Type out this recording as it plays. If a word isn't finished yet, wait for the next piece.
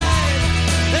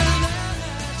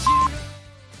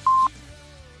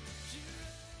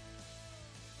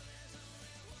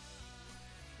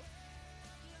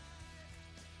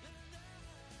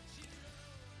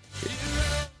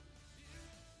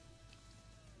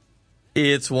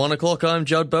It's 1 o'clock. I'm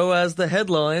Judd Boaz. The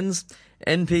headlines.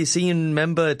 NPC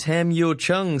member Tam Yeo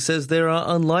Chung says there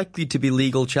are unlikely to be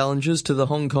legal challenges to the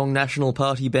Hong Kong National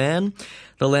Party ban.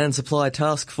 The Land Supply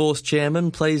Task Force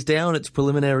chairman plays down its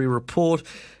preliminary report,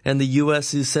 and the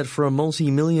US is set for a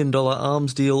multi-million-dollar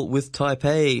arms deal with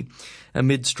Taipei,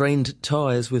 amid strained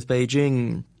ties with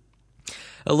Beijing.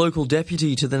 A local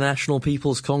deputy to the National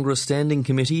People's Congress Standing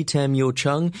Committee, Tam Yeo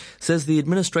Chung, says the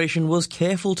administration was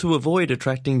careful to avoid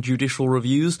attracting judicial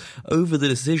reviews over the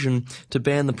decision to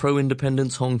ban the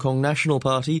pro-independence Hong Kong National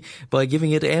Party by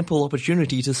giving it ample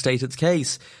opportunity to state its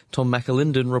case. Tom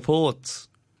McAlinden reports.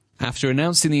 After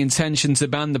announcing the intention to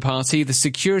ban the party, the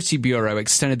Security Bureau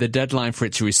extended the deadline for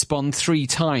it to respond 3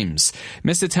 times.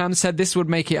 Mr. Tam said this would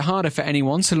make it harder for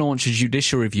anyone to launch a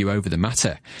judicial review over the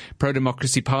matter.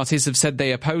 Pro-democracy parties have said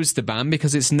they oppose the ban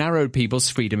because it's narrowed people's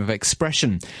freedom of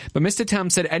expression. But Mr. Tam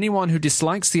said anyone who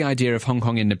dislikes the idea of Hong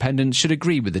Kong independence should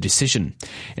agree with the decision.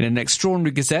 In an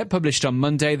extraordinary gazette published on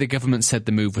Monday, the government said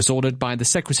the move was ordered by the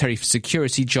Secretary for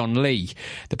Security, John Lee.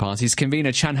 The party's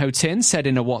convener, Chan Ho Tin, said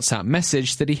in a WhatsApp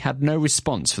message that he had no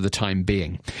response for the time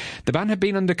being. The ban had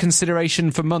been under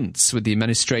consideration for months, with the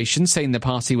administration saying the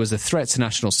party was a threat to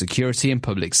national security and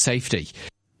public safety.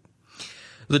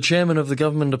 The chairman of the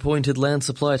government-appointed Land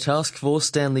Supply Task Force,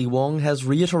 Stanley Wong, has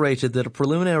reiterated that a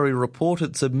preliminary report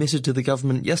it submitted to the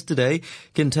government yesterday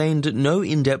contained no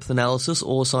in-depth analysis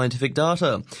or scientific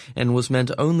data and was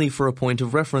meant only for a point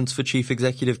of reference for Chief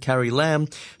Executive Carrie Lam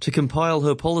to compile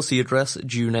her policy address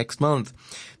due next month.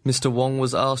 Mr. Wong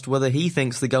was asked whether he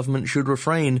thinks the government should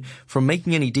refrain from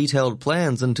making any detailed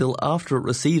plans until after it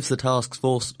receives the task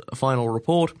force final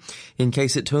report, in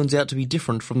case it turns out to be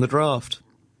different from the draft.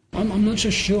 I'm not so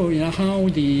sure how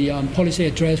the policy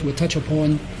address will touch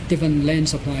upon different land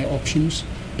supply options,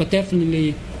 but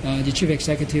definitely the Chief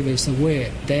Executive is aware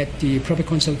that the public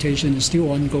consultation is still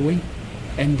ongoing,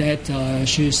 and that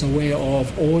she is aware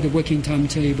of all the working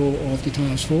timetable of the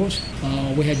task force.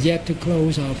 We have yet to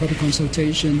close our public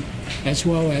consultation, as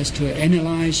well as to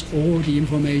analyze all the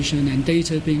information and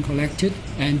data being collected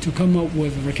and to come up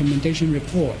with a recommendation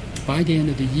report by the end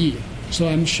of the year. So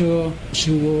I'm sure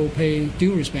she will pay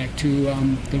due respect to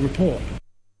the report.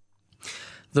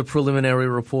 The preliminary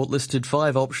report listed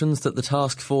 5 options that the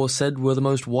task force said were the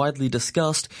most widely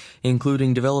discussed,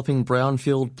 including developing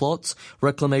brownfield plots,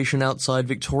 reclamation outside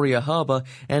Victoria Harbour,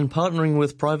 and partnering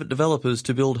with private developers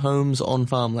to build homes on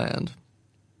farmland.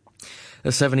 A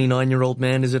 79-year-old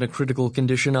man is in a critical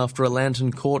condition after a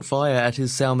lantern caught fire at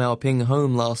his Sau Mau Ping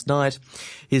home last night.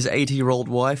 His 80-year-old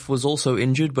wife was also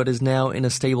injured but is now in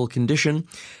a stable condition.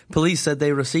 Police said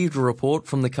they received a report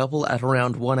from the couple at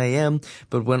around 1 a.m,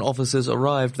 but when officers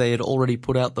arrived they had already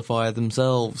put out the fire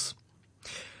themselves.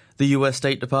 The US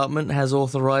State Department has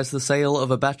authorized the sale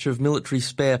of a batch of military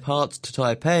spare parts to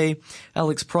Taipei.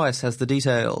 Alex Price has the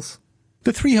details.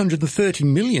 The $330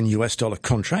 million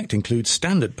contract includes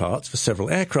standard parts for several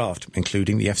aircraft,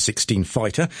 including the F-16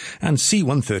 fighter and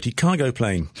C-130 cargo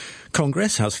plane.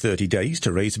 Congress has 30 days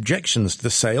to raise objections to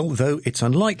the sale, though it's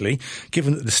unlikely,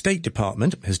 given that the State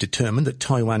Department has determined that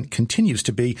Taiwan continues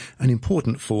to be an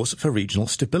important force for regional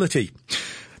stability.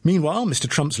 Meanwhile, Mr.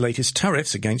 Trump's latest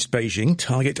tariffs against Beijing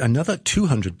target another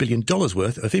 $200 billion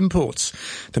worth of imports.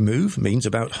 The move means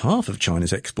about half of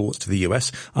China's exports to the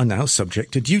US are now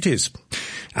subject to duties.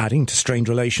 Adding to strained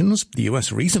relations, the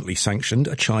US recently sanctioned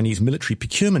a Chinese military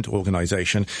procurement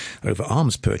organization over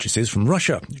arms purchases from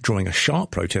Russia, drawing a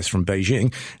sharp protest from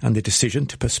Beijing and the decision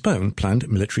to postpone planned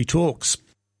military talks.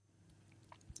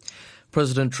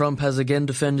 President Trump has again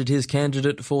defended his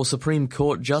candidate for Supreme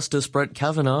Court Justice Brett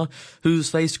Kavanaugh, who's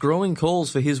faced growing calls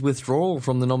for his withdrawal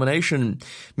from the nomination.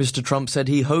 Mr. Trump said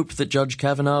he hoped that Judge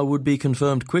Kavanaugh would be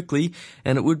confirmed quickly,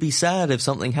 and it would be sad if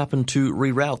something happened to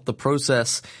reroute the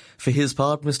process. For his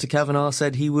part, Mr. Kavanaugh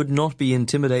said he would not be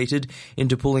intimidated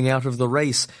into pulling out of the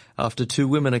race after 2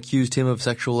 women accused him of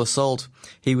sexual assault.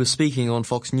 He was speaking on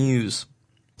Fox News.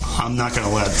 I'm not going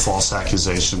to let false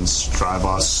accusations drive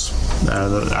us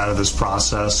out of this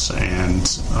process, and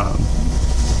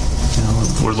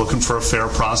we're looking for a fair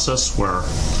process where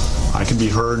I can be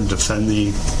heard and defend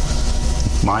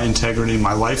my integrity,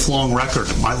 my lifelong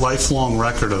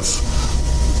record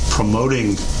of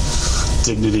promoting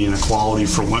dignity and equality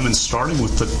for women, starting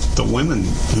with the women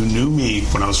who knew me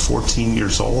when I was 14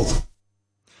 years old.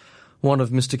 One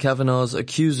of Mr. Kavanaugh's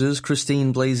accusers,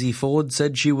 Christine Blasey Ford,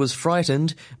 said she was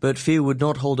frightened, but fear would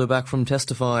not hold her back from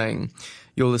testifying.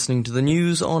 You're listening to the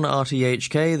news on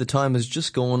RTHK. The time has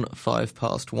just gone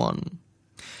 1:05.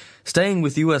 Staying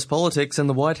with U.S. politics, and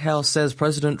the White House says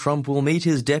President Trump will meet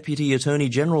his Deputy Attorney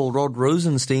General Rod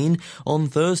Rosenstein on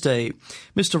Thursday.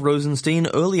 Mr. Rosenstein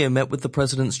earlier met with the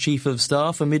President's Chief of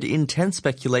Staff amid intense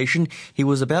speculation he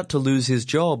was about to lose his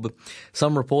job.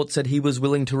 Some reports said he was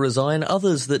willing to resign,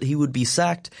 others that he would be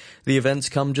sacked. The events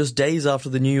come just days after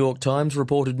the New York Times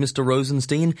reported Mr.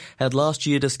 Rosenstein had last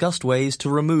year discussed ways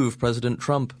to remove President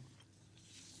Trump.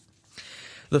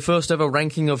 The first ever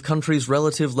ranking of countries'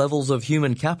 relative levels of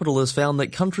human capital has found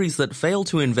that countries that fail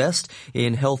to invest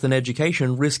in health and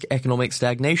education risk economic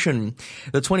stagnation.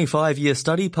 The 25-year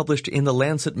study published in the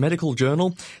Lancet Medical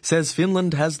Journal says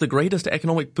Finland has the greatest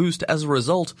economic boost as a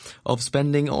result of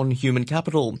spending on human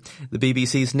capital. The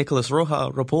BBC's Nicholas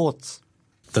Roja reports.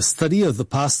 The study of the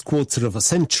past quarter of a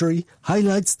century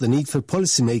highlights the need for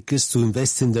policymakers to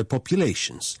invest in their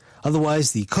populations.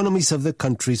 Otherwise, the economies of their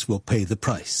countries will pay the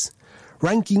price.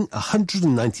 Ranking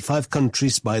 195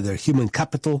 countries by their human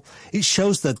capital, it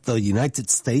shows that the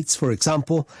United States, for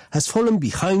example, has fallen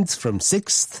behind from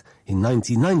 6th in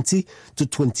 1990 to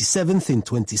 27th in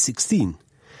 2016.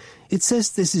 It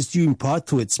says this is due in part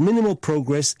to its minimal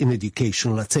progress in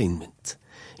educational attainment.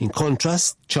 In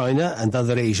contrast, China and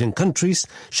other Asian countries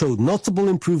showed notable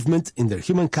improvement in their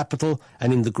human capital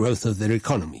and in the growth of their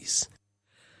economies.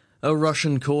 A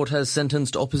Russian court has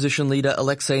sentenced opposition leader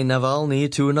Alexei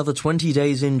Navalny to another 20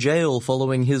 days in jail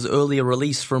following his earlier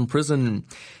release from prison.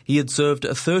 He had served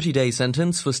a 30-day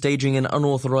sentence for staging an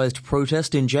unauthorized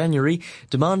protest in January,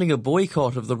 demanding a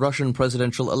boycott of the Russian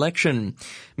presidential election.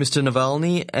 Mr.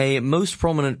 Navalny, a most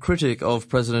prominent critic of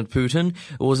President Putin,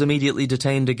 was immediately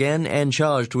detained again and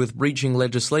charged with breaching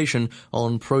legislation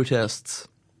on protests.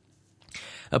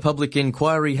 A public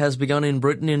inquiry has begun in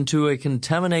Britain into a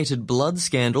contaminated blood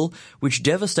scandal which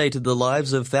devastated the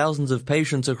lives of thousands of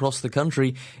patients across the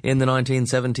country in the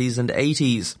 1970s and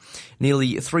 80s.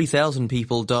 Nearly 3,000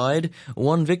 people died.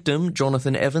 One victim,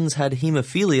 Jonathan Evans, had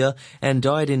haemophilia and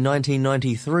died in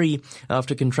 1993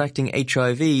 after contracting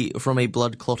HIV from a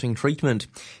blood clotting treatment.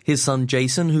 His son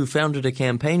Jason, who founded a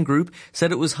campaign group,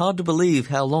 said it was hard to believe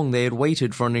how long they had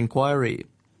waited for an inquiry.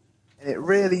 It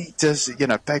really does,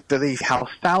 beg belief how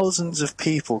thousands of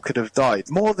people could have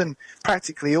died, more than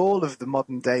practically all of the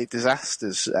modern-day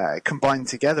disasters combined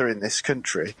together in this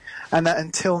country, and that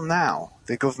until now,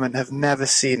 the government have never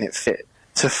seen it fit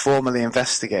to formally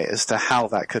investigate as to how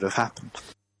that could have happened.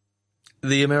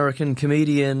 The American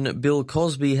comedian Bill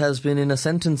Cosby has been in a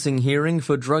sentencing hearing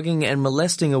for drugging and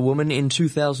molesting a woman in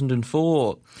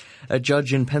 2004. A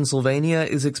judge in Pennsylvania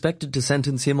is expected to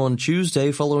sentence him on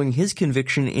Tuesday following his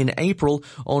conviction in April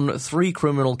on 3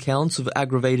 criminal counts of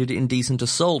aggravated indecent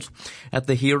assault. At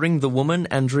the hearing, the woman,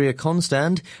 Andrea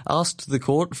Constand, asked the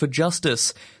court for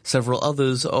justice. Several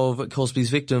others of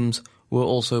Cosby's victims were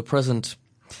also present.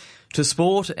 To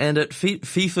sport, and at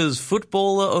FIFA's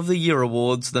Footballer of the Year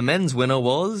Awards, the men's winner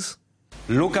was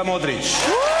Luka Modric.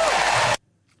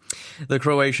 The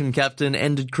Croatian captain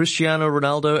ended Cristiano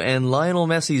Ronaldo and Lionel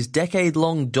Messi's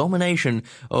decade-long domination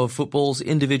of football's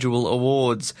individual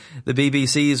awards. The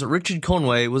BBC's Richard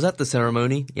Conway was at the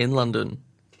ceremony in London.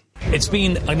 It's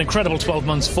been an incredible 12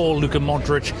 months for Luka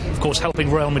Modric, of course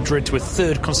helping Real Madrid to a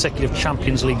 3rd consecutive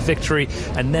Champions League victory,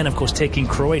 and then of course taking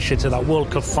Croatia to that World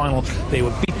Cup final. They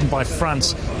were beaten by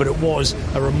France, but it was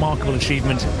a remarkable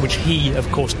achievement which he of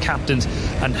course captained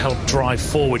and helped drive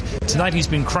forward. Tonight he's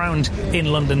been crowned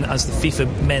in London as the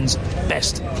FIFA Men's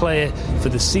Best Player for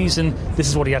the season. This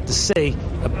is what he had to say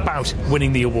about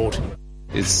winning the award.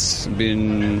 It's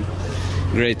been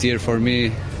a great year for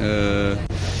me.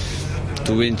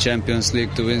 To win Champions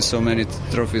League, to win so many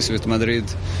trophies with Madrid,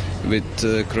 with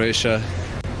Croatia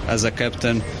as a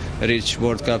captain, reach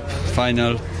World Cup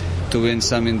final, to win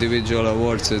some individual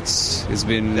awards. It's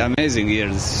been an amazing year.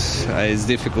 It's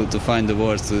difficult to find the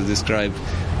words to describe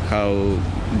how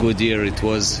good year it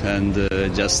was, and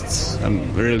just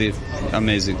really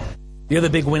amazing. The other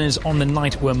big winners on the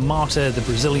night were Marta, the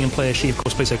Brazilian player. She, of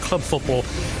course, plays her club football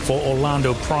for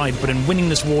Orlando Pride. But in winning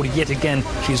this award yet again,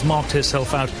 she's marked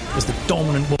herself out as the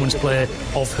dominant women's player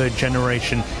of her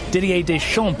generation. Didier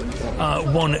Deschamps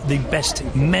won the Best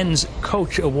Men's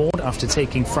Coach Award after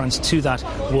taking France to that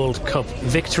World Cup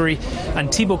victory.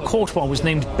 And Thibaut Courtois was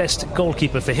named Best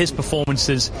Goalkeeper for his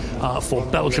performances for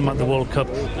Belgium at the World Cup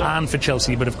and for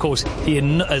Chelsea. But, of course, he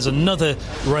is another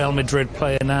Real Madrid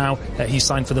player now. He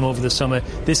signed for them over the summer.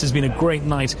 This has been a great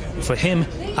night for him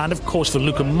and, of course, for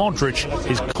Luka Modric,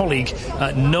 his colleague.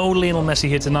 No Lionel Messi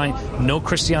here tonight, no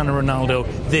Cristiano Ronaldo.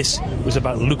 This was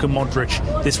about Luka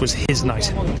Modric. This was his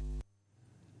night.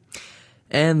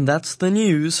 And that's the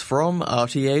news from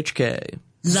RTHK.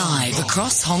 Live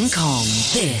across Hong Kong,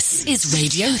 this is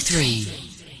Radio 3.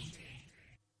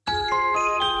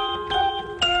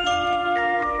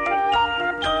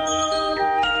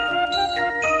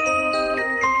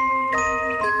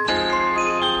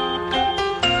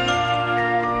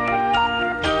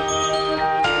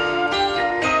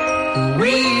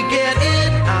 get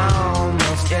it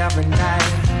almost every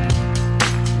night.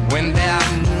 When that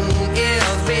moon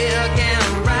is big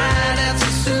and bright, it's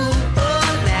a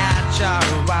supernatural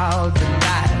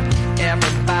delight.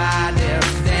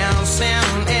 Everybody's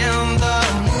dancing in the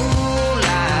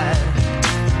moonlight.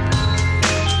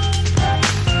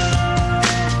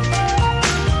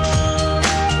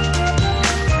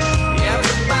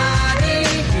 Everybody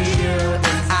here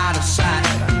is out of sight.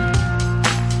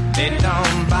 They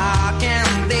don't bark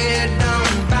and they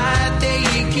don't bite. They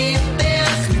keep their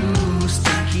clues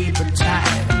to keep it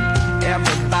tight.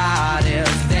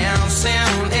 Everybody's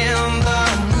dancing in the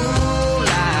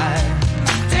moonlight.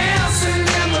 Dancing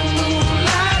in the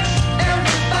moonlight.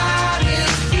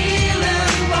 Everybody's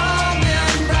feeling warm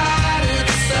and bright.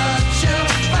 It's such a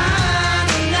fine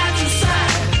and natural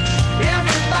sight.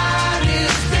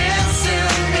 Everybody's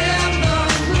dancing in the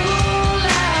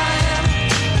moonlight.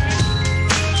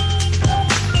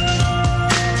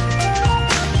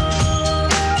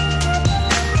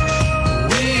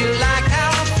 We like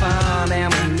our fun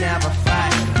and we never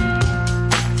fight.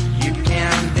 You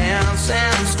can dance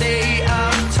and stay